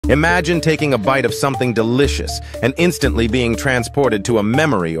Imagine taking a bite of something delicious and instantly being transported to a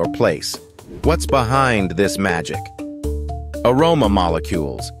memory or place. What's behind this magic? Aroma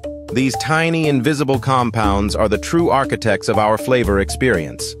molecules. These tiny, invisible compounds are the true architects of our flavor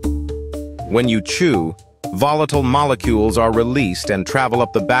experience. When you chew, volatile molecules are released and travel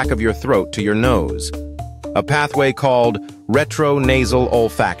up the back of your throat to your nose, a pathway called retronasal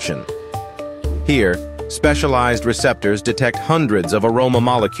olfaction. Here, specialized receptors detect hundreds of aroma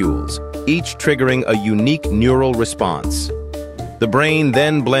molecules, each triggering a unique neural response. The brain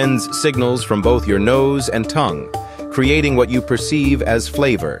then blends signals from both your nose and tongue, creating what you perceive as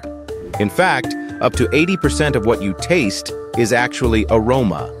flavor. In fact, up to 80% of what you taste is actually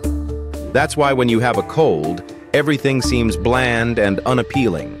aroma. That's why when you have a cold, everything seems bland and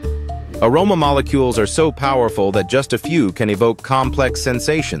unappealing. Aroma molecules are so powerful that just a few can evoke complex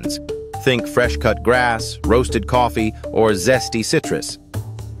sensations. Think fresh-cut grass, roasted coffee, or zesty citrus.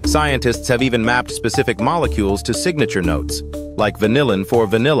 Scientists have even mapped specific molecules to signature notes, like vanillin for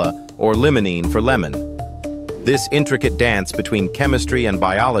vanilla or limonene for lemon. This intricate dance between chemistry and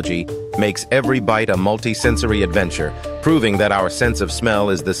biology makes every bite a multi-sensory adventure, proving that our sense of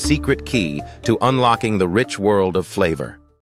smell is the secret key to unlocking the rich world of flavor.